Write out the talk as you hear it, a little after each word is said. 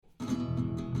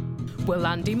Will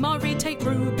Andy Murray take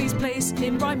Ruby's place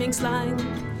in rhyming slang?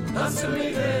 Answer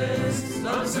me this,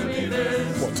 answer me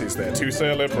this. What is there to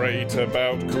celebrate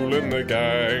about Kool and the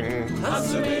Gang?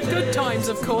 Answer me this. Good times,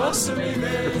 of course. Answer me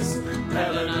this.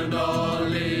 Helen and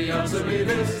Ollie, answer me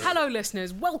this. Hello,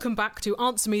 listeners. Welcome back to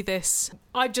Answer Me This.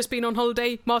 I've just been on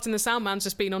holiday. Martin the Soundman's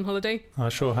just been on holiday. I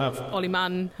sure have. Ollie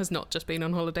Mann has not just been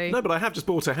on holiday. No, but I have just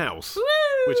bought a house. Woo!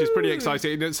 Which is pretty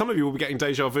exciting. Some of you will be getting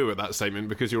deja vu at that statement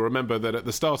because you'll remember that at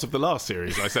the start of the last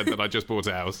series I said that I just bought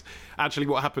a house. Actually,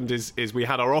 what happened is we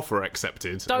had our offer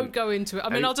accepted. Don't go into it. I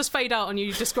mean, I'll just fade out on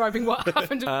you describing what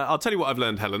happened. I'll tell you what I've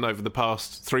learned, Helen, over the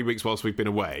past 3 weeks whilst we've been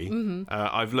away. Mm-hmm.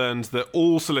 I've learned that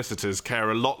all solicitors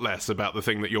care a lot less about the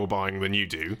thing that you're buying than you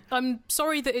do. I'm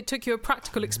sorry that it took you a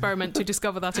practical experiment to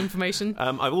discover that information.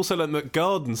 I've also learned that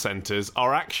garden centres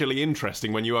are actually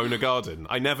interesting when you own a garden.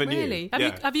 I never knew. Really?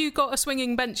 Have you got a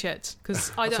swinging bench yet? Because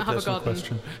I don't have a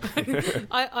garden.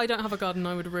 I don't have a garden.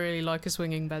 I would really like a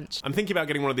swinging bench. I'm thinking about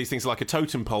getting one of these things like a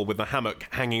totem pole with the hammock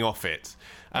hanging off it.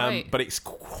 Right. But it's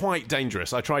quite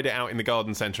dangerous. I tried it out in the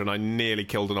garden centre and I nearly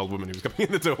killed an old woman who was coming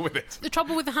in the door with it. The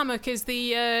trouble with the hammock is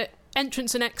the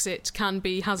entrance and exit can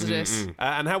be hazardous.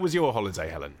 And how was your holiday,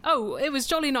 Helen? Oh, it was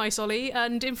jolly nice, Ollie.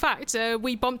 And in fact,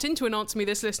 we bumped into an Answer Me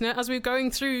This listener as we were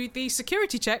going through the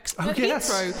security checks at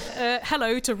Heathrow.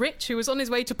 Hello to Rich, who was on his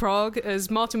way to Prague as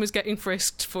Martin was getting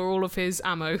frisked for all of his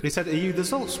ammo. He said, "Are you the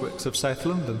Zoltzwicks of South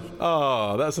London?"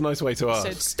 Oh, that's a nice way to ask.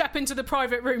 He said, "Step into the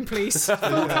private room, please."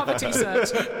 Full cavity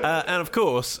search. And of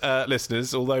course,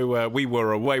 listeners, although we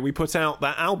were away, we put out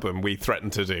that album we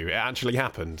threatened to do. It actually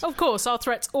happened. Of course, our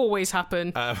threats always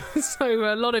happen.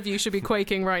 So a lot of you should be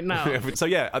quaking right now. So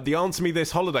yeah, the Answer Me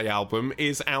This holiday album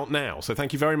is out now. So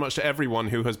thank you very much to everyone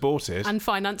who has bought it. And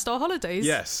financed our holidays.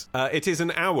 Yes. It is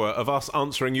an hour of us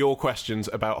answering your questions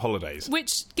about holidays.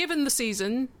 Which, given the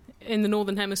season, in the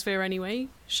Northern Hemisphere anyway,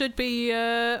 should be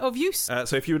of use.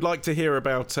 So if you would like to hear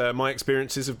about my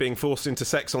experiences of being forced into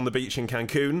sex on the beach in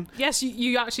Cancun... Yes,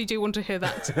 you actually do want to hear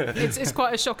that. It's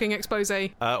quite a shocking expose.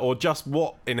 Or just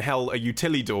what in hell a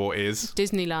utilidor is.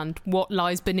 Disneyland, what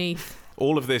lies beneath.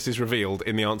 All of this is revealed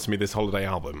in the Answer Me This holiday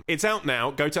album. It's out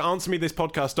now. Go to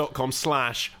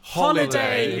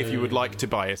answermethispodcast.com/holiday if you would like to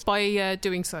buy it. By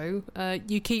doing so,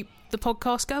 you keep the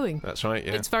podcast going. That's right,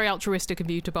 yeah. It's very altruistic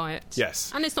of you to buy it. Yes.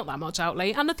 And it's not that much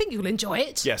outlay, and I think you'll enjoy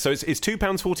it. Yeah, so it's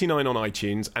 £2.49 on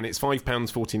iTunes, and it's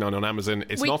 £5.49 on Amazon.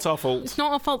 It's not our fault. It's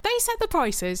not our fault. They set the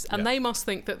prices, and they must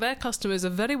think that their customers are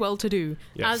very well-to-do.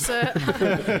 Yes.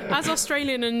 As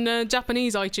Australian and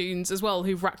Japanese iTunes as well,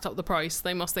 who've racked up the price,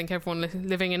 they must think everyone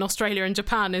living in Australia and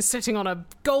Japan is sitting on a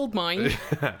gold mine.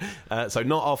 So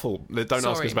not our fault. Don't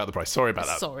ask us about the price. Sorry about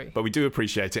that. Sorry. But we do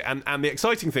appreciate it. And the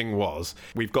exciting thing was,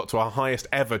 we've got to our highest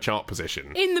ever chart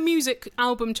position. In the music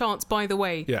album charts, by the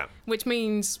way. Yeah. Which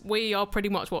means we are pretty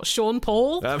much, Sean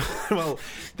Paul? Well,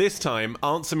 this time,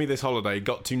 Answer Me This Holiday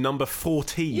got to number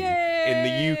 14 Yay! in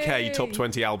the UK Top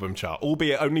 20 album chart,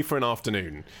 albeit only for an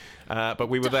afternoon. But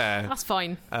we were there. That's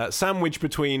fine. Sandwiched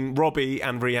between Robbie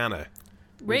and Rihanna.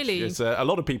 Really? It's a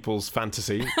lot of people's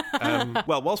fantasy.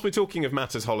 Well, whilst we're talking of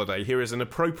Matters Holiday, here is an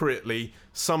appropriately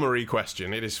summary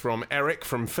question. It is from Eric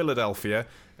from Philadelphia,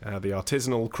 the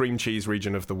artisanal cream cheese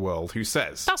region of the world, who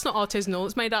says... That's not artisanal,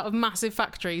 it's made out of massive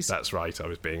factories. That's right, I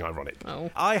was being ironic.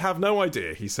 Oh. I have no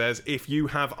idea, he says, if you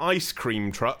have ice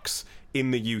cream trucks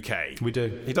in the UK. We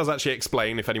do. He does actually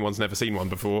explain, if anyone's never seen one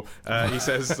before. He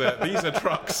says, these are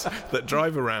trucks that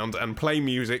drive around and play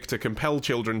music to compel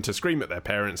children to scream at their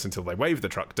parents until they wave the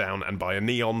truck down and buy a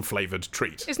neon-flavoured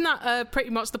treat. Isn't that pretty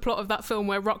much the plot of that film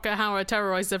where Rutger Hauer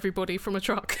terrorised everybody from a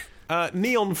truck?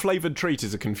 Neon-flavoured treat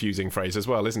is a confusing phrase as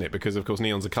well, isn't it? Because, of course,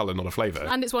 neon's a colour, not a flavour.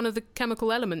 And it's one of the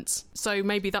chemical elements. So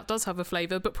maybe that does have a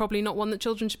flavour, but probably not one that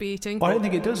children should be eating. Well, I don't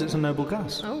think it does. It's a noble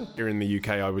gas. Oh. Here in the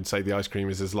UK, I would say the ice cream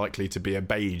is as likely to be a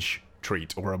beige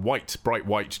treat or a bright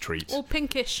white treat. Or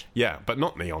pinkish. Yeah, but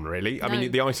not neon, really. No. I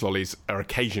mean, the ice lollies are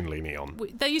occasionally neon.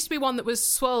 There used to be one that was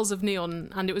swirls of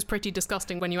neon, and it was pretty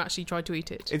disgusting when you actually tried to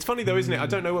eat it. It's funny, though, isn't it? I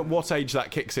don't know at what age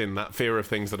that kicks in, that fear of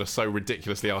things that are so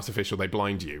ridiculously artificial they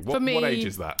blind you. For me, what age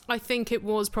is that? I think it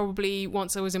was probably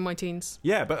once I was in my teens.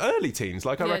 Yeah, but early teens.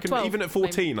 Like, I reckon 12, even at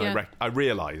 14, maybe, yeah. I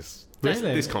realise Really?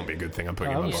 this can't be a good thing I'm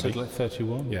putting in I my was body. like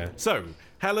 31. Yeah. So,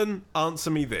 Helen, answer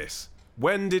me this.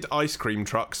 When did ice cream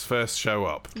trucks first show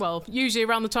up? Well, usually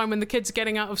around the time when the kids are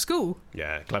getting out of school.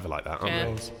 Yeah, clever like that,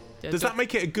 aren't they? Yeah. Does that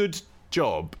make it a good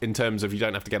job in terms of you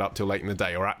don't have to get up till late in the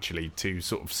day, or actually to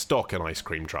sort of stock an ice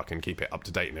cream truck and keep it up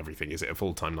to date and everything? Is it a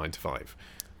full-time 9 to 5?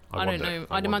 I don't know.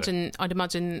 I'd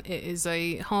imagine it is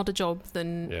a harder job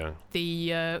than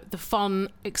the fun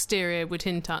exterior would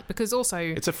hint at, because also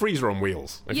it's a freezer on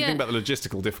wheels. If you think about the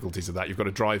logistical difficulties of that, you've got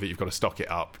to drive it, you've got to stock it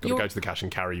up, you've got to go to the cash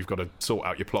and carry, you've got to sort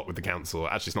out your plot with the council.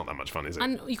 Actually, it's not that much fun, is it?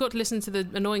 And you've got to listen to the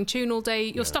annoying tune all day.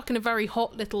 You're stuck in a very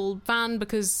hot little van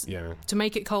because to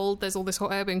make it cold, there's all this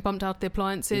hot air being pumped out of the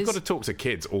appliances. You've got to talk to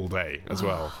kids all day as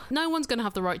well. No one's going to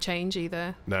have the right change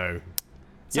either. No.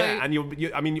 So,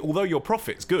 and although your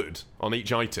profit's good on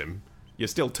each item, you're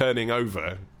still turning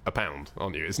over £1,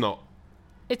 aren't you? It's not.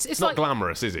 It's not like,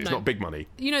 glamorous, is it? It's not big money.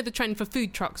 You know the trend for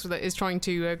food trucks that is trying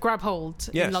to grab hold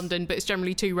in London, but it's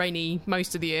generally too rainy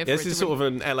most of the year. This is sort of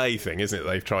an LA thing, isn't it?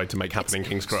 They've tried to make happen in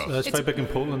King's Cross. It's very big in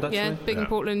Portland, actually. Yeah, big in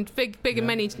Portland, big in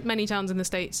many towns in the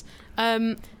States.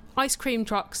 Ice cream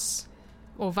trucks,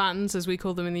 or vans as we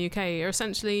call them in the UK, are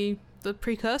essentially the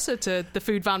precursor to the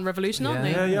food van revolution, aren't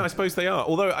they? Yeah, I suppose they are.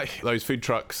 Although those food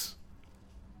trucks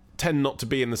tend not to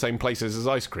be in the same places as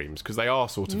ice creams, because they are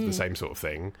sort of the same sort of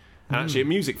thing. And actually at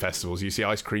music festivals you see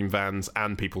ice cream vans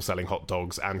and people selling hot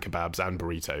dogs and kebabs and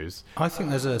burritos. I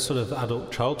think there's a sort of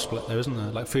adult-child split there, isn't there?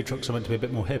 Like food trucks are meant to be a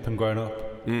bit more hip and grown up.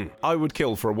 I would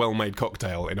kill for a well-made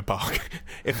cocktail in a park.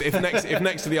 if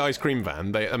next to the ice cream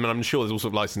van, I'm sure there's all sorts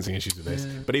of licensing issues with this,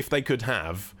 but if they could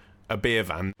have a beer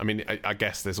van, I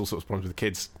guess there's all sorts of problems with the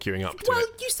kids queuing up to it. Well,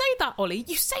 you say that, Ollie,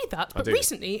 but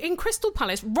recently in Crystal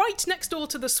Palace, right next door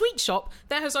to the sweet shop,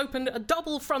 there has opened a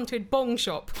double-fronted bong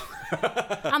shop.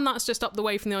 And that's just up the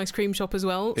way from the ice cream shop as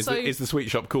well. Is the sweet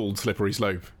shop called Slippery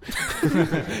Slope?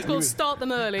 It's called Start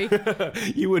Them Early.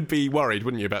 You would be worried,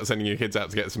 wouldn't you, about sending your kids out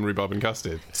to get some rhubarb and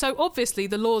custard? So obviously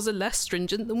the laws are less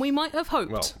stringent than we might have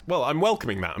hoped. Well, I'm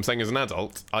welcoming that. I'm saying as an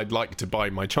adult, I'd like to buy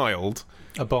my child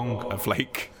a bong, a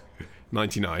flake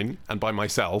 99, and by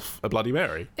myself a Bloody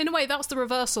Mary. In a way, that's the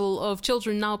reversal of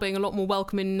children now being a lot more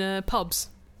welcome in pubs.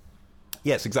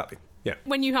 Yes, exactly. Yeah.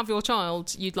 When you have your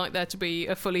child, you'd like there to be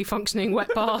a fully functioning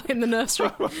wet bar in the nursery.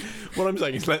 What I'm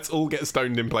saying is let's all get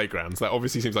stoned in playgrounds. That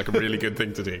obviously seems like a really good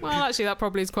thing to do. Well, actually, that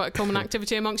probably is quite a common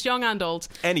activity amongst young and old.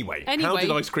 Anyway, how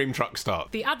did ice cream trucks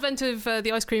start? The advent of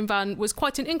the ice cream van was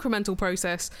quite an incremental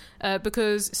process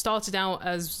because it started out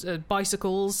as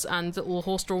bicycles and little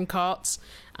horse-drawn carts.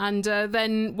 And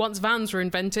then once vans were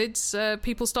invented,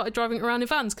 people started driving around in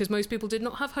vans because most people did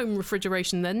not have home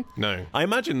refrigeration then. No. I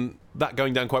imagine that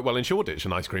going down quite well in Shoreditch,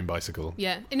 an ice cream bicycle.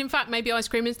 Yeah. And in fact, maybe ice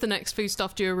cream is the next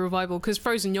foodstuff due a revival because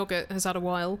frozen yoghurt has had a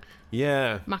while.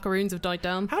 Yeah. Macaroons have died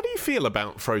down. How do you feel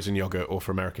about frozen yoghurt, or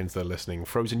for Americans that are listening,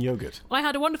 frozen yoghurt? I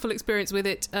had a wonderful experience with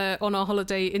it on our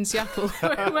holiday in Seattle.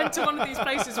 We went to one of these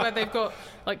places where they've got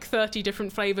like 30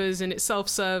 different flavours and it's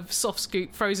self-serve soft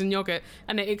scoop frozen yoghurt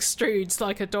and it extrudes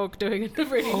like a dog doing a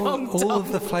really long tongue. All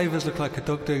of the flavours look like a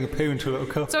dog doing a poo into a little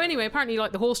cup. So anyway, apparently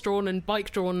like the horse-drawn and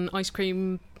bike-drawn ice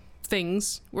cream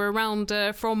things were around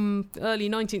from early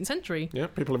 19th century. Yeah,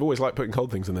 people have always liked putting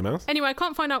cold things in their mouth. Anyway, I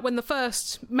can't find out when the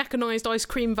first mechanised ice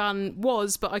cream van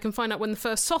was, but I can find out when the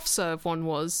first soft serve one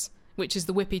was, which is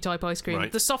the whippy type ice cream.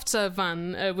 Right. The soft serve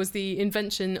van was the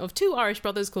invention of two Irish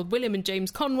brothers called William and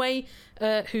James Conway,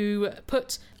 who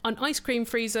put an ice cream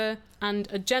freezer and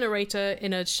a generator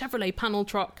in a Chevrolet panel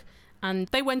truck, and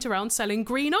they went around selling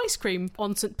green ice cream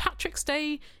on St. Patrick's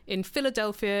Day in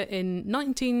Philadelphia in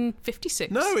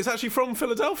 1956. No, it's actually from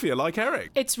Philadelphia, like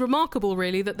Eric. It's remarkable,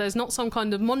 really, that there's not some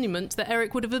kind of monument that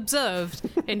Eric would have observed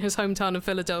in his hometown of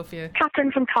Philadelphia.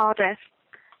 Catherine from Cardiff.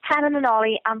 Helen and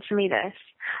Ollie, answer me this.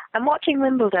 I'm watching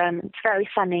Wimbledon. It's very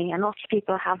sunny, and lots of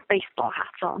people have baseball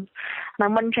hats on. And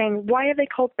I'm wondering, why are they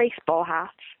called baseball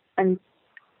hats? And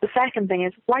the second thing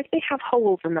is, why do they have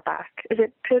holes in the back? Is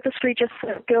it purposely just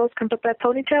so girls can put their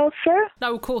ponytails through?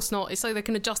 No, of course not. It's so they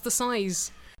can adjust the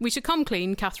size. We should come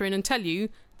clean, Catherine, and tell you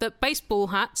that baseball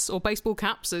hats, or baseball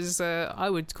caps as I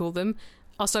would call them,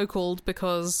 are so called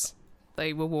because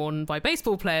they were worn by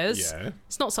baseball players. Yeah.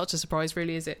 It's not such a surprise,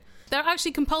 really, is it? They're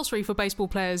actually compulsory for baseball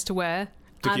players to wear.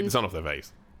 To keep the sun off their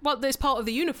face. Well, it's part of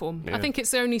the uniform. Yeah. I think it's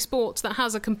the only sport that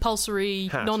has a compulsory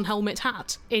non-helmet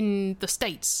hat in the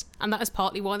States. And that is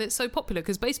partly why it's so popular,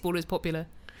 because baseball is popular.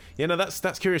 Yeah, no,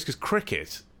 that's curious, because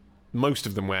cricket, most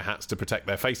of them wear hats to protect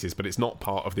their faces, but it's not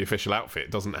part of the official outfit.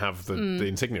 It doesn't have the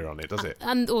insignia on it, does it?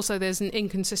 And also there's an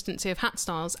inconsistency of hat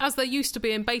styles, as there used to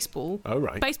be in baseball. Oh,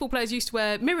 right. Baseball players used to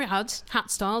wear myriad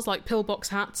hat styles, like pillbox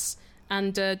hats,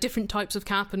 and different types of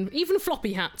cap, and even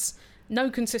floppy hats. No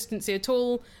consistency at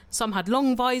all. Some had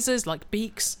long visors, like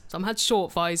beaks. Some had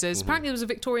short visors. Apparently there was a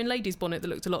Victorian lady's bonnet that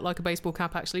looked a lot like a baseball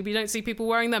cap, actually, but you don't see people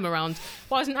wearing them around.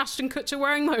 Why isn't Ashton Kutcher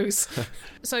wearing those?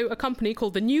 So a company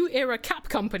called the New Era Cap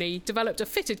Company developed a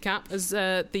fitted cap as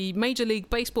the Major League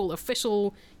Baseball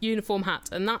official uniform hat,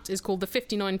 and that is called the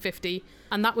 5950,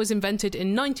 and that was invented in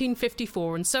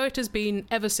 1954, and so it has been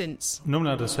ever since.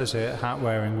 Normally I'd associate hat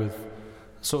wearing with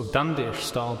sort of dandyish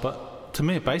style, but to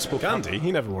me, a baseball cap... Gandhi?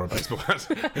 He never wore a baseball hat.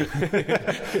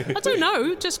 I don't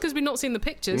know, just because we've not seen the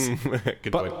pictures.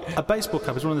 Good point. A baseball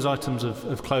cap is one of those items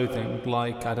of clothing,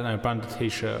 like, I don't know, a branded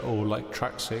T-shirt or like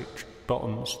tracksuit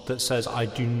bottoms that says, I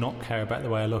do not care about the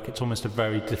way I look. It's almost a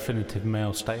very definitive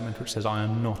male statement which says, I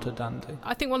am not a dandy.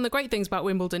 I think one of the great things about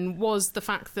Wimbledon was the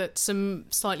fact that some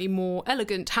slightly more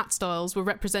elegant hat styles were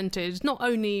represented not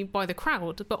only by the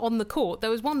crowd, but on the court. There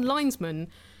was one linesman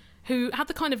who had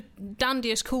the kind of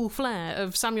dandyish cool flair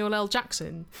of Samuel L.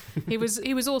 Jackson. He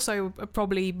was also a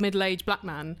probably middle-aged black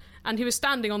man, and he was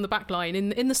standing on the back line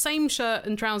in the same shirt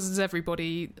and trousers as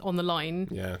everybody on the line.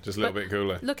 Yeah, just a little bit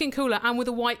cooler. Looking cooler, and with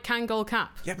a white Kangol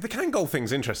cap. Yeah, but the Kangol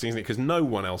thing's interesting, isn't it? Because no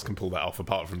one else can pull that off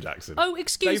apart from Jackson. Oh,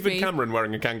 excuse me. David Cameron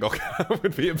wearing a Kangol cap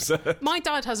would be absurd. My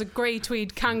dad has a grey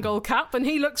tweed Kangol cap, and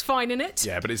he looks fine in it.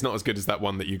 Yeah, but it's not as good as that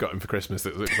one that you got him for Christmas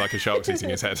that looks like a shark's eating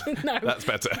his head. No. That's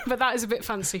better. But that is a bit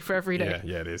fancy for every day.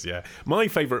 Yeah, it is, yeah. My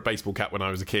favourite baseball cap when I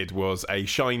was a kid was a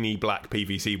shiny black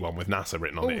PVC one with NASA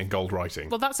written on it in gold writing.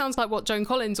 Well, that sounds like what Joan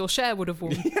Collins or Cher would have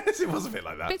worn. Yes, it was a bit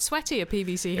like that. A bit sweaty, a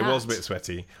PVC hat. It was a bit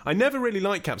sweaty. I never really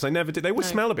liked caps. I never did. They always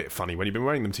smell a bit funny when you've been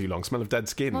wearing them too long. Smell of dead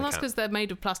skin. Well, that's because they're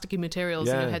made of plasticky materials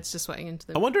and your head's just sweating into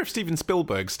them. I wonder if Steven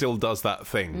Spielberg still does that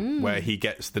thing where he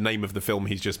gets the name of the film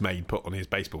he's just made put on his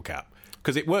baseball cap.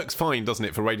 Because it works fine, doesn't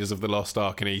it, for Raiders of the Lost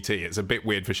Ark and E.T. It's a bit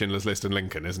weird for Schindler's List and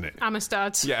Lincoln, isn't it?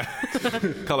 Amistad. Yeah.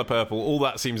 Colour purple, all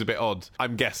that seems a bit odd.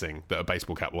 I'm guessing that a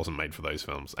baseball cap wasn't made for those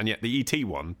films. And yet the E.T.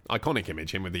 one, iconic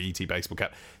image, him with the E.T. baseball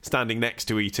cap, standing next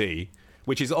to E.T.,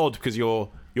 which is odd because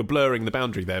you're blurring the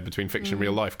boundary there between fiction and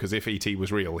real life, because if E.T.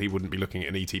 was real, he wouldn't be looking at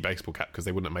an E.T. baseball cap because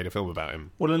they wouldn't have made a film about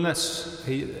him. Well, unless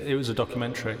it was a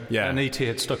documentary. Yeah. And E.T.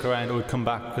 had stuck around or would come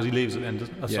back, because he leaves at the end.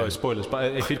 Sorry, spoilers.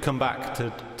 But if he'd come back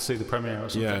to see the premiere or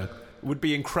something. Yeah. Would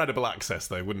be incredible access,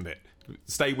 though, wouldn't it?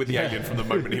 Stay with the alien from the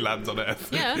moment he lands on Earth.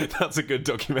 Yeah. That's a good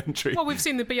documentary. Well, we've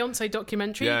seen the Beyonce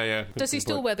documentary. Yeah. Does he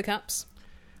still wear the caps?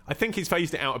 I think he's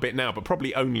phased it out a bit now, but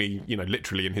probably only,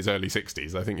 literally in his early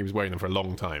 60s. I think he was wearing them for a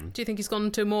long time. Do you think he's gone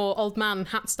to a more old man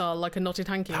hat style, like a knotted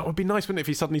hanky? That would be nice, wouldn't it, if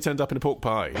he suddenly turned up in a pork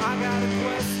pie? I got a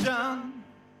question.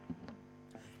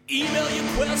 Email your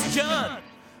question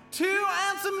to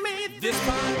answer me this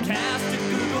podcast at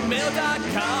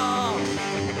googlemail.com.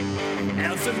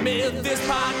 Answer me this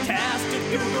podcast at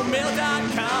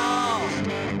googlemail.com.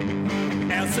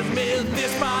 Answer me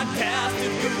this podcast at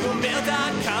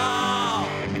googlemail.com.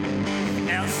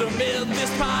 Answer me this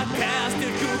podcast at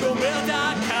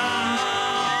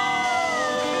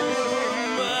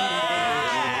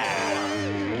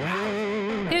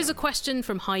googlemail.com. Here's a question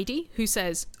from Heidi, who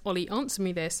says, Ollie, answer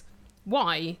me this.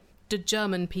 Why do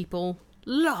German people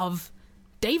love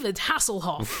David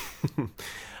Hasselhoff?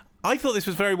 I thought this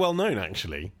was very well known,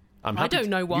 actually. I don't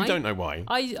know why. You don't know why?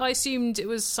 I assumed it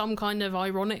was some kind of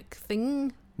ironic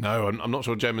thing. No, I'm not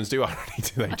sure Germans do irony,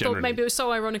 do they, I thought maybe it was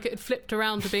so ironic it had flipped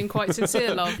around to being quite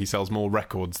sincere love. He sells more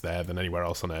records there than anywhere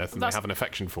else on Earth, and they have an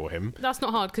affection for him. That's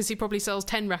not hard, because he probably sells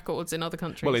 10 records in other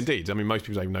countries. Well, indeed. I mean, most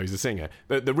people don't even know he's a singer.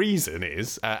 The reason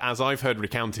is, as I've heard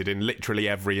recounted in literally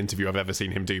every interview I've ever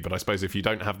seen him do, but I suppose if you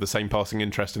don't have the same passing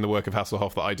interest in the work of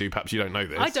Hasselhoff that I do, perhaps you don't know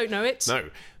this. I don't know it. No.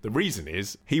 The reason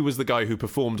is, he was the guy who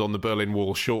performed on the Berlin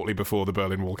Wall shortly before the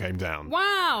Berlin Wall came down.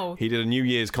 Wow! He did a New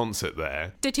Year's concert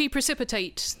there. Did he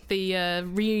precipitate the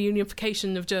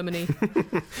reunification of Germany?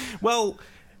 Well,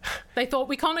 they thought,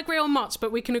 we can't agree on much,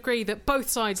 but we can agree that both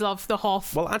sides love the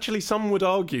Hoff. Well, actually, some would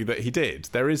argue that he did.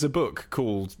 There is a book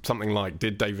called something like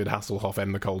Did David Hasselhoff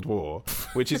End the Cold War?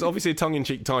 Which is obviously a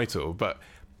tongue-in-cheek title, but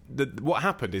what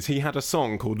happened is he had a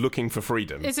song called Looking for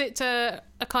Freedom. Is it a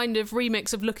kind of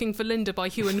remix of Looking for Linda by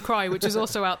Hue and Cry, which is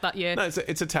also out that year? No,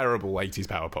 it's a terrible 80s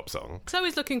power pop song. So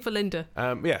is Looking for Linda.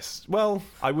 Yes. Well,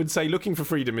 I would say Looking for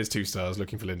Freedom is 2 stars,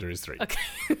 Looking for Linda is 3.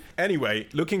 Okay. Anyway,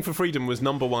 Looking for Freedom was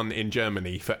 #1 in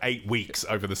Germany for 8 weeks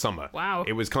over the summer. Wow.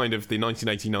 It was kind of the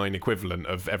 1989 equivalent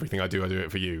of Everything I Do It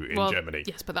For You in Germany.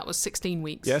 Yes, but that was 16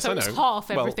 weeks. Yes, so I know. It was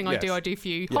half Everything I Do For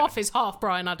You. Yeah. Half is half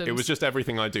Bryan Adams. It was just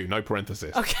Everything I Do, no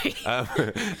parenthesis. Okay.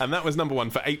 And that was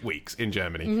 #1 for 8 weeks in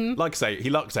Germany. Mm-hmm. Like I say, he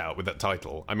lucked out with that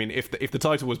title. I mean, if the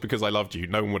title was Because I Loved You,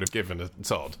 no one would have given a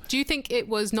sod. Do you think it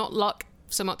was not luck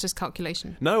so much as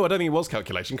calculation? No, I don't think it was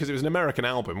calculation, because it was an American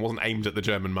album. It wasn't aimed at the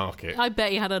German market. I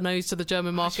bet he had a nose to the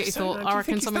German market. He thought, I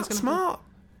reckon something's going to happen. Smart.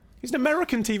 He's an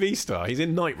American TV star. He's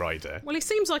in Knight Rider. Well, he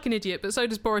seems like an idiot, but so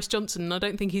does Boris Johnson. I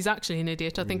don't think he's actually an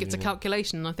idiot. I think it's a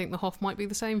calculation. I think the Hoff might be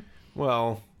the same.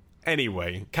 Well,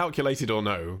 anyway, calculated or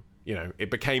no,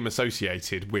 it became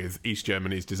associated with East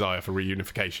Germany's desire for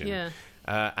reunification. Yeah.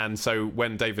 And so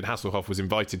when David Hasselhoff was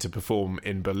invited to perform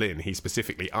in Berlin, he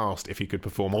specifically asked if he could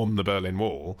perform on the Berlin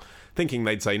Wall, thinking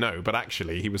they'd say no. But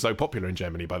actually, he was so popular in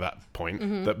Germany by that point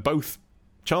that both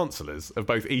chancellors of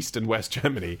both East and West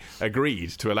Germany agreed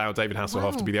to allow David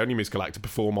Hasselhoff to be the only musical act to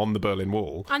perform on the Berlin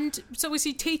Wall. And so was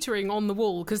he teetering on the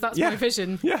wall? Because that's my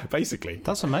vision. Yeah, basically.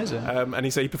 That's amazing. And he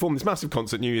said he performed this massive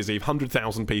concert New Year's Eve,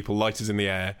 100,000 people, lighters in the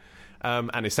air,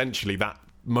 and essentially that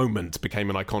moment became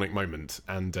an iconic moment.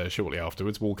 And shortly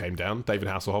afterwards, wall came down. David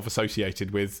Hasselhoff associated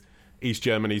with East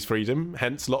Germany's freedom,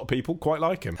 hence a lot of people quite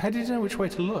like him. How did you know which way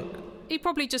to look? He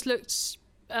probably just looked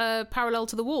parallel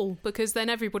to the wall, because then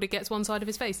everybody gets one side of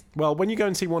his face. Well, when you go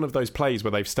and see one of those plays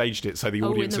where they've staged it so the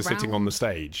audience are sitting on the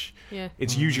stage,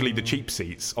 it's usually the cheap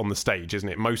seats on the stage, isn't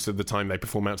it? Most of the time they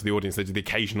perform out to the audience. They do the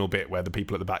occasional bit where the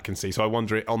people at the back can see. So I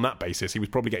wonder, on that basis, he was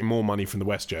probably getting more money from the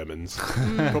West Germans,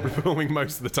 probably performing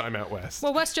most of the time out west.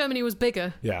 Well, West Germany was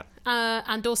bigger. Yeah.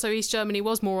 And also East Germany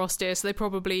was more austere, so they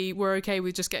probably were okay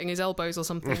with just getting his elbows or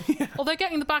something. Although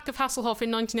getting the back of Hasselhoff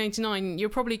in 1989, you're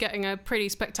probably getting a pretty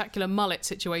spectacular mullet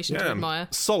situation to admire.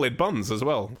 Solid buns as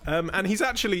well. And he's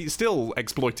actually still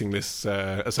exploiting this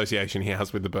association he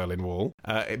has with the Berlin Wall,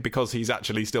 because he's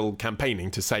actually still campaigning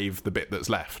to save the bit that's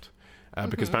left.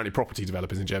 Because apparently property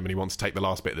developers in Germany want to take the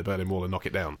last bit of the Berlin Wall and knock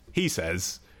it down. He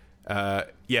says,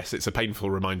 yes, it's a painful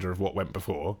reminder of what went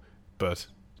before, but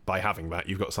by having that,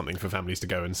 you've got something for families to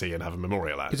go and see and have a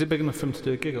memorial at. Is it big enough for him to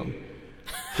do a gig on?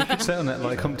 He could sit on it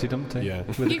like Humpty Dumpty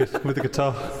with a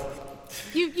guitar.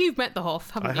 You've met the Hoff,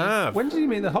 haven't you? I have. When did you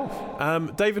meet the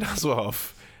Hoff? David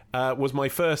Hasselhoff was my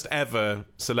first ever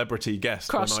celebrity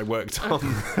guest when I worked on...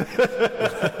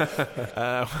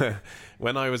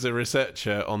 when I was a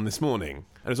researcher on This Morning.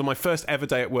 And it was on my first ever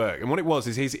day at work. And what it was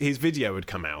is his video had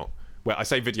come out. Well, I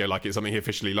say video like it's something he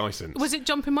officially licensed. Was it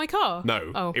Jump in My Car?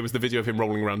 No. It was the video of him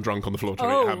rolling around drunk on the floor to eat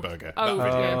a hamburger. Oh,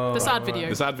 yeah. The sad video.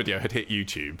 The sad video had hit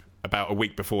YouTube about a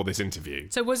week before this interview.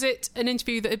 So was it an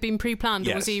interview that had been pre-planned,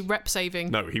 or was he rep-saving?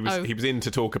 No, he was in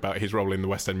to talk about his role in the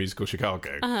West End musical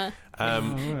Chicago.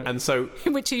 And so...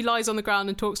 in which he lies on the ground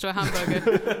and talks to a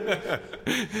hamburger.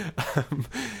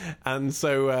 And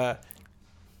so...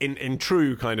 In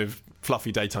true kind of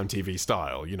fluffy daytime TV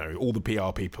style, all the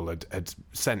PR people had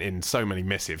sent in so many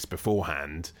missives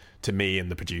beforehand to me and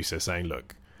the producer saying,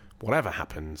 look, whatever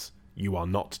happens, you are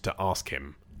not to ask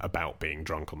him about being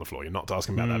drunk on the floor. You're not to ask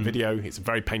him about that video. It's a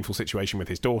very painful situation with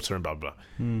his daughter and blah, blah.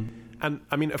 And,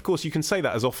 I mean, of course, you can say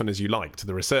that as often as you like to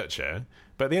the researcher,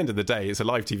 but at the end of the day, it's a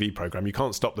live TV programme. You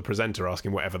can't stop the presenter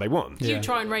asking whatever they want. You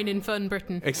try and rein in Fern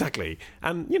Britain. Exactly.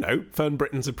 And, Fern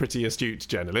Britton's a pretty astute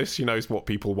journalist. She knows what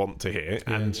people want to hear,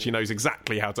 and she knows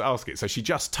exactly how to ask it. So she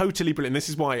just totally brilliant. This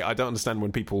is why I don't understand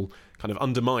when people kind of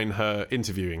undermine her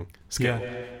interviewing skill.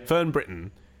 Yeah. Fern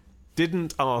Britton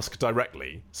didn't ask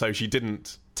directly, so she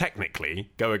didn't technically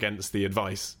go against the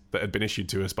advice that had been issued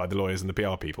to us by the lawyers and the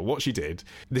PR people. What she did,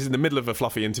 this is in the middle of a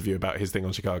fluffy interview about his thing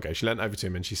on Chicago, she leant over to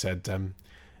him and she said,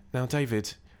 now,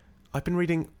 David, I've been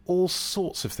reading all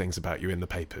sorts of things about you in the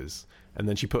papers. And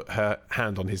then she put her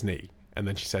hand on his knee and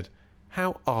then she said,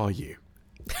 how are you?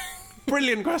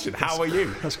 Brilliant question. How are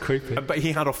you? That's creepy. But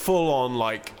he had a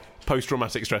full-on,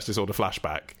 post-traumatic stress disorder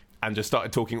flashback and just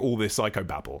started talking all this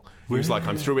psychobabble. He was like,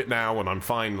 I'm through it now and I'm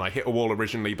fine. I hit a wall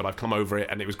originally, but I've come over it.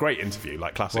 And it was a great interview,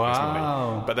 classic This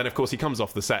Morning. But then, of course, he comes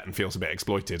off the set and feels a bit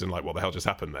exploited and what the hell just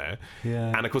happened there?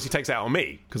 Yeah. And, of course, he takes it out on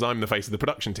me because I'm the face of the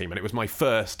production team and it was my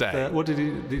first day. What did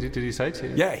he say to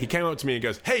you? Yeah, he came up to me and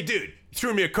goes, hey, dude, you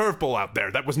threw me a curveball out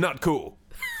there. That was not cool.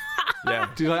 Yeah.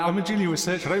 Dude, I'm a junior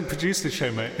researcher. I don't produce this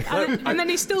show, mate. And then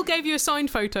he still gave you a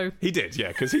signed photo. He did, yeah,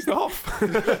 because he's the Hoff.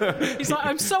 He's like,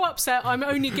 I'm so upset, I'm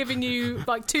only giving you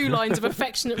 2 lines of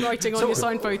affectionate writing on your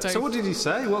signed photo. So what did he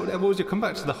say? What was your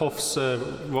comeback to the Hoff's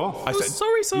Roth? I said,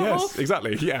 sorry, sir, yes, Hoff.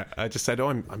 Exactly, yeah. I just said,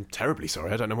 I'm terribly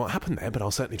sorry. I don't know what happened there, but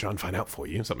I'll certainly try and find out for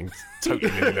you. Something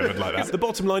totally delivered like that. The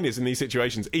bottom line is, in these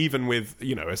situations, even with,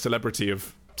 a celebrity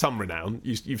of some renown,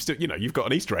 you've still, you've got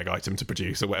an Easter egg item to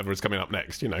produce or whatever is coming up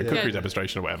next, cookery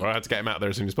demonstration or whatever. I had to get him out there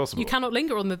as soon as possible. You cannot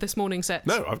linger on the This Morning set.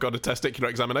 No, I've got a testicular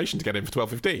examination to get in for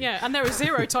 12:15. Yeah, and there is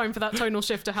zero time for that tonal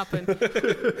shift to happen.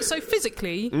 So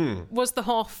physically, was the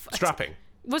Hoff... strapping.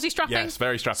 Was he strapping? Yes,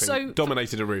 very strapping. So,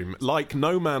 dominated a room. Like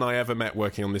no man I ever met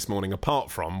working on This Morning, apart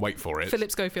from, wait for it,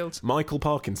 Philip Schofield. Michael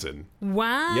Parkinson.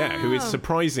 Wow. Yeah, who is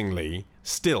surprisingly,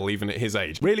 still, even at his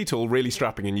age, really tall, really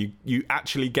strapping, and you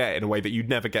actually get in a way that you'd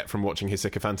never get from watching his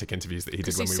sycophantic interviews that he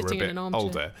did when we were a bit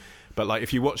older. But like,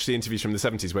 if you watch the interviews from the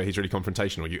 70s where he's really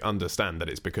confrontational, you understand that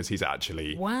it's because he's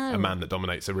actually a man that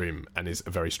dominates a room and is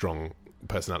a very strong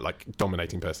personality, like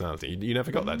dominating personality. You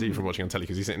never got that, do you, from watching on telly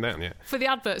because he's sitting down, yeah. For the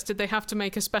adverts, did they have to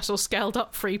make a special scaled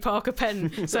up free Parker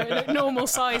pen so it looked normal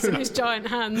size in his giant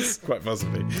hands? Quite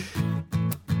possibly.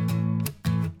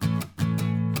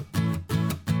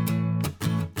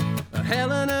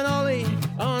 Helen and Ollie,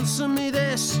 answer me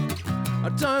this. I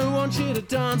don't want you to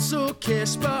dance or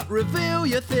kiss, but reveal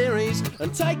your theories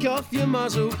and take off your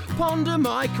muzzle. Ponder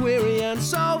my query and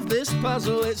solve this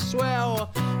puzzle. It's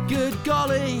swell. Good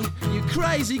golly, you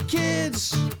crazy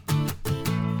kids.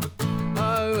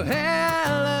 Oh,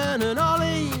 Helen and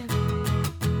Ollie,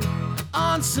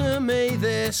 answer me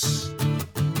this.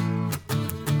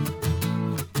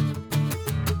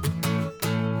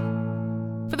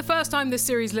 For the first time this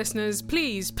series, listeners,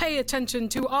 please pay attention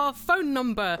to our phone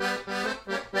number.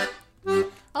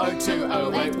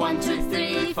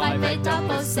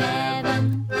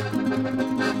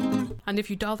 02081235877. And if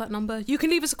you dial that number, you can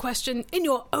leave us a question in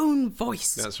your own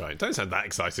voice. That's right. Don't sound that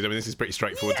excited. I mean, this is pretty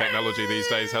straightforward technology these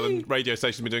days, Helen. Radio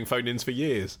stations have been doing phone-ins for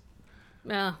years.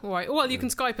 Yeah, all right. Well, you can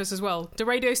Skype us as well. Do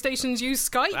radio stations use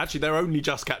Skype? Actually, they're only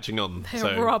just catching on.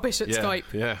 They're rubbish at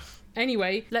Skype. Yeah.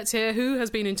 Anyway, let's hear who has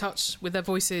been in touch with their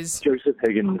voices. Joseph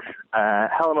Higgins.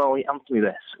 Helen Ollie, answer me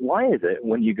this. Why is it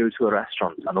when you go to a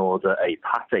restaurant and order a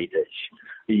pate dish,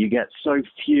 you get so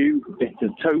few bits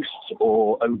of toast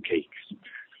or oatcakes?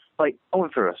 Like, I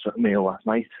went for a meal last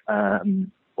night,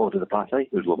 ordered a pate,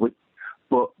 it was lovely,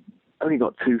 but I only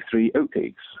got 2-3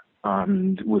 oatcakes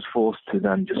and was forced to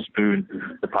then just spoon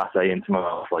the pate into my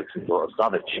mouth like some sort of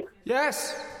savage.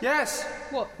 Yes.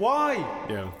 What? Why?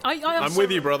 Yeah. I'm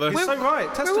with you, brother. It's so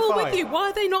right. Testify. We're all with you. Why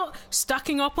are they not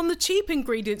stacking up on the cheap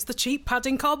ingredients, the cheap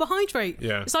padding carbohydrate?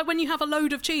 Yeah. It's like when you have a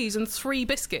load of cheese and 3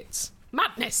 biscuits.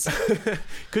 Madness.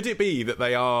 Could it be that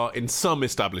they are, in some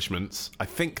establishments, I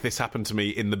think this happened to me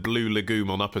in the Blue Legume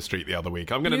on Upper Street the other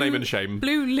week. I'm going to name and shame.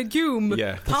 Blue Legume.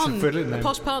 Yeah. Pun. That's a brilliant name.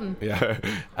 Posh pun.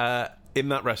 Yeah. In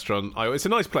that restaurant, it's a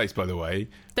nice place, by the way.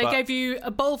 They gave you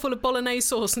a bowl full of bolognese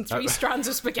sauce and 3 strands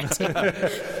of spaghetti.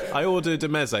 I ordered a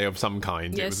meze of some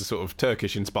kind. Yes. It was a sort of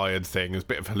Turkish-inspired thing. It was a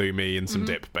bit of halloumi and some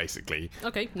dip, basically.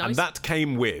 Okay, nice. And that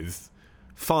came with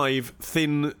 5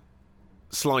 thin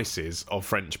slices of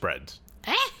French bread.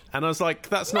 And I was like,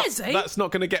 that's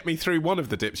not going to get me through one of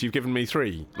the dips. You've given me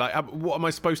 3. Like, what am I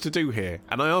supposed to do here?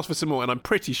 And I asked for some more, and I'm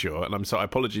pretty sure, and I'm sorry,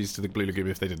 apologies to the Blue Lagoon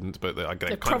if they didn't, but they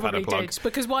kind of had a plug. Did,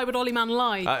 because why would Ollie Man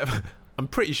lie? I'm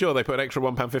pretty sure they put an extra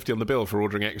 £1.50 on the bill for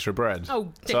ordering extra bread.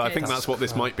 Oh, so I think that's what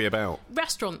this might be about.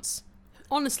 Restaurants.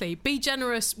 Honestly, be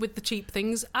generous with the cheap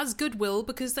things as goodwill,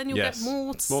 because then you'll get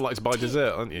more... More like to buy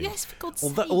dessert, aren't you? Yes, for God's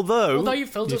sake. Although you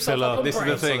filled yourself up on this bread.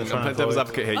 is the thing, I'm playing devil's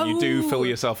advocate here, you do fill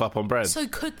yourself up on bread. So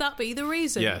could that be the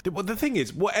reason? Yeah. Well, the thing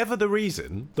is, whatever the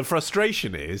reason, the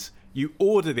frustration is you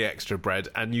order the extra bread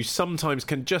and you sometimes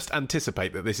can just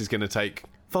anticipate that this is going to take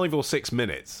 5 or 6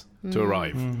 minutes to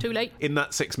arrive. Too late. In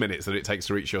that 6 minutes that it takes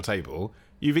to reach your table,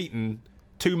 you've eaten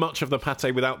too much of the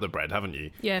pate without the bread, haven't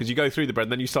you? Yeah. Because you go through the bread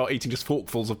and then you start eating just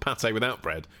forkfuls of pate without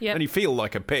bread. Yeah. And you feel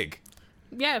like a pig.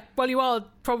 Yeah, well, you are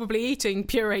probably eating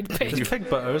pureed pig. It's pig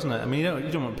butter, isn't it? I mean,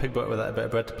 you don't want pig butter without a bit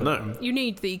of bread to put on. You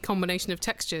need the combination of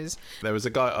textures. There was a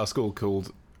guy at our school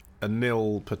called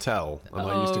Anil Patel, and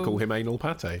I used to call him Anal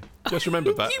Pate. Just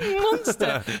remembered that. You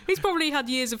monster! He's probably had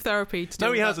years of therapy to do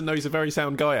No, with he that. hasn't. No, he's a very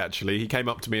sound guy, actually. He came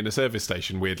up to me in a service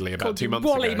station, weirdly, about Called 2 you months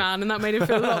Wally ago. Man, and that made him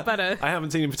feel a lot better. I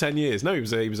haven't seen him for 10 years. No, he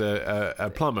was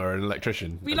a plumber, an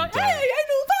electrician. Be And, like, hey,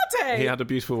 Anal Pate! he had a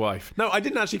beautiful wife. No, I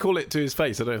didn't actually call it to his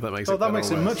face. I don't know if that makes it Oh, that better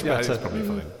makes or it worse. much Yeah, better. it's probably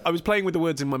fine. I was playing with the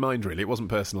words in my mind, really. It wasn't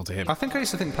personal to him. I think I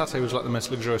used to think pate was like the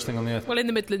most luxurious thing on the earth. Well, in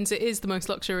the Midlands, it is the most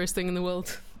luxurious thing in the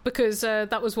world. Because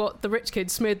that was what the rich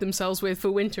kids smeared themselves with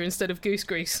for winter instead of goose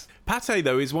grease. Pate,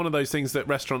 though, is one of those things that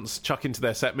restaurants chuck into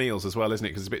their set meals as well, isn't it?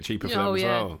 Because it's a bit cheaper for them as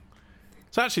well.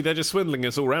 So actually, they're just swindling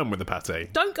us all round with the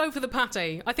pate. Don't go for the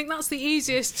pate. I think that's the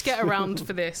easiest get around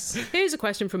for this. Here's a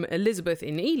question from Elizabeth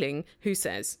in Ealing, who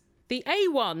says, the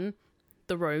A1,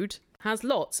 the road, has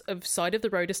lots of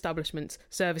side-of-the-road establishments,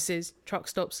 services, truck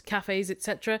stops, cafes,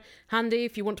 etc. Handy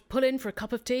if you want to pull in for a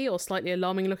cup of tea or slightly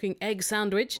alarming-looking egg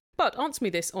sandwich. But answer me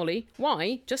this, Ollie.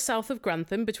 Why, just south of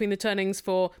Grantham, between the turnings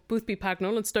for Boothby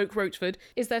Pagnell and Stoke Roachford,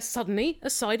 is there suddenly a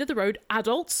side-of-the-road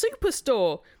adult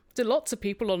superstore? Do lots of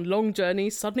people on long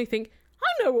journeys suddenly think,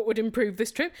 I know what would improve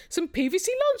this trip. Some PVC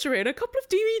lingerie and a couple of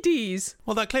DVDs.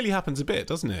 Well, that clearly happens a bit,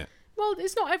 doesn't it? Well,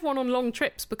 it's not everyone on long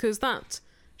trips, because that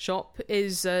shop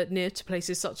is near to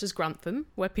places such as Grantham,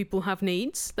 where people have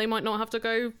needs. They might not have to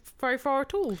go very far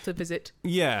at all to visit.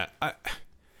 Yeah,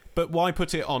 but why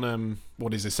put it on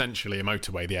what is essentially a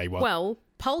motorway, the A1? Well,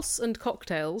 Pulse and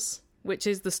Cocktails, which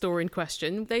is the store in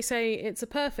question, they say it's a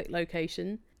perfect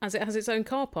location, as it has its own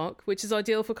car park, which is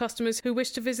ideal for customers who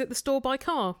wish to visit the store by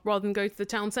car, rather than go to the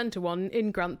town centre one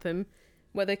in Grantham,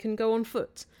 where they can go on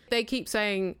foot. They keep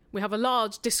saying, we have a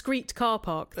large, discreet car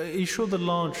park. Are you sure the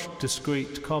large,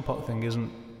 discreet car park thing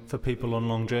isn't for people on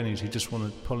long journeys who just want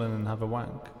to pull in and have a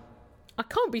wank? I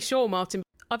can't be sure, Martin.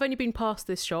 I've only been past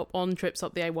this shop on trips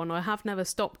up the A1. I have never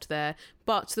stopped there,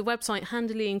 but the website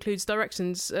handily includes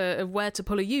directions of where to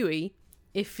pull a Yui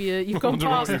if you've gone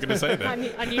past what you were going to say there.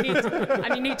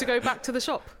 and you need to go back to the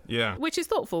shop. Yeah. Which is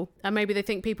thoughtful. And maybe they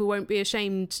think people won't be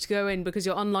ashamed to go in because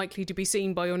you're unlikely to be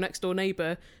seen by your next door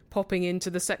neighbour popping into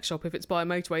the sex shop if it's by a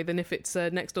motorway than if it's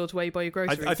next door to where you buy your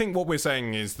groceries. I think what we're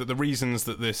saying is that the reasons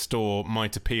that this store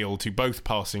might appeal to both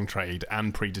passing trade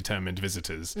and predetermined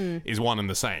visitors is one and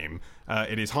the same.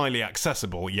 It is highly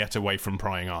accessible, yet away from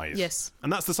prying eyes. Yes.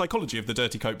 And that's the psychology of the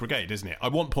Dirty Coat Brigade, isn't it? I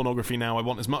want pornography now, I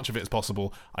want as much of it as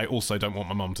possible. I also don't want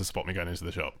my mum to spot me going into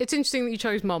the shop. It's interesting that you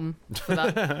chose mum for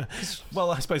that.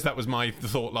 Well, I suppose that was my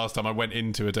thought last time I went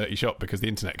into a dirty shop because the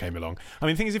internet came along. I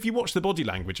mean, the thing is, if you watch the body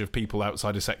language of people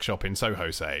outside a sex shop in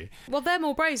Soho, say... Well, they're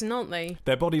more brazen, aren't they?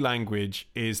 Their body language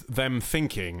is them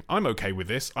thinking, I'm okay with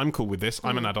this, I'm cool with this,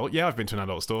 I'm an adult, yeah, I've been to an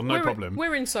adult store, no problem.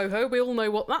 We're in Soho, we all know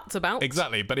what that's about.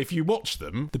 Exactly, but if you watch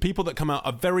them, the people that come out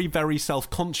are very, very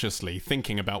self-consciously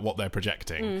thinking about what they're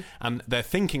projecting. And they're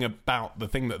thinking about the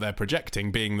thing that they're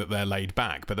projecting being that they're laid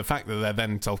back, but the fact that they're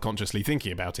then self-consciously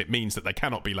thinking about it means that they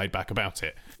cannot be laid back about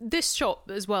it. This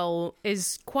shop, as well,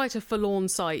 is quite a forlorn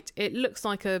sight. It looks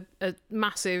like a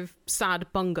massive, sad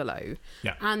bungalow.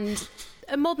 Yeah. And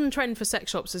a modern trend for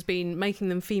sex shops has been making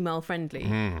them female-friendly.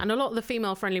 And a lot of the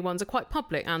female-friendly ones are quite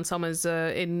public. Ann Summers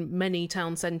in many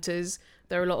town centres.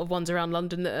 There are a lot of ones around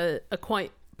London that are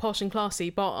quite posh and classy,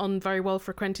 but on very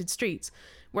well-frequented streets.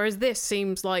 Whereas this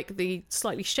seems like the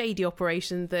slightly shady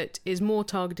operation that is more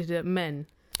targeted at men.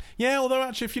 Yeah, although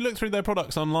actually if you look through their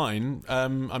products online, I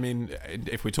mean,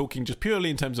 if we're talking just purely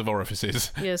in terms of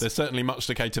orifices, there's certainly much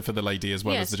to cater for the lady as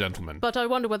well as the gentleman. But I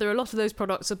wonder whether a lot of those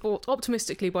products are bought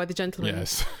optimistically by the gentleman.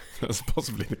 Yes, that's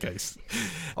possibly the case.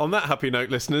 On that happy note,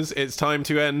 listeners, it's time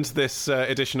to end this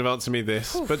edition of Answer Me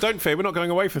This. Oof. But don't fear, we're not going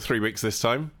away for 3 weeks this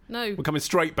time. No. We're coming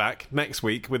straight back next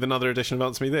week with another edition of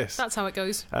Answer Me This. That's how it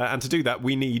goes. And to do that,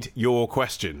 we need your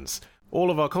questions. All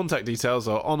of our contact details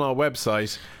are on our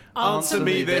website,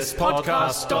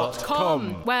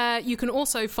 AnswerMeThisPodcast.com, where you can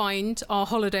also find our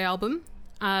holiday album,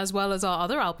 as well as our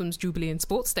other albums, Jubilee and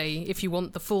Sports Day, if you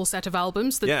want the full set of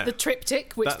albums, the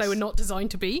triptych, which they were not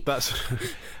designed to be.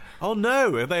 Oh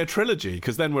no, are they a trilogy?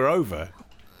 Because then we're over.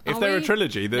 If they're a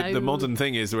trilogy, the modern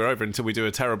thing is we're over until we do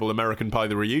a terrible American Pie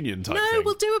the Reunion type thing. No,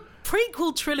 we'll do a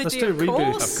prequel trilogy, Let's do a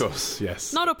reboot. Of course,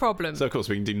 yes. Not a problem. So, of course,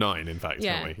 we can do 9, in fact,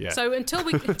 can't we? Yeah. So until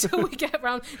we get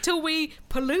around, till we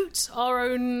pollute our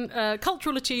own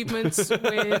cultural achievements with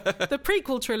the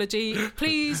prequel trilogy,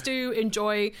 please do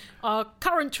enjoy our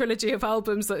current trilogy of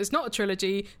albums that is not a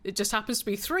trilogy. It just happens to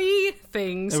be 3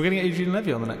 things. Are we going to get Eugene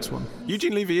Levy on the next one?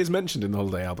 Eugene Levy is mentioned in the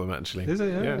holiday album, actually. Is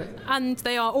it? Yeah. And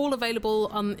they are all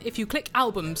available if you click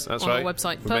albums on our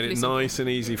website. We made it nice and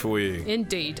easy for you.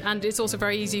 Indeed. And it's also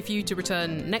very easy for you to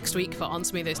return next week for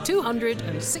Answer Me This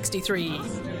 263.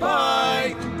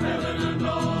 Bye!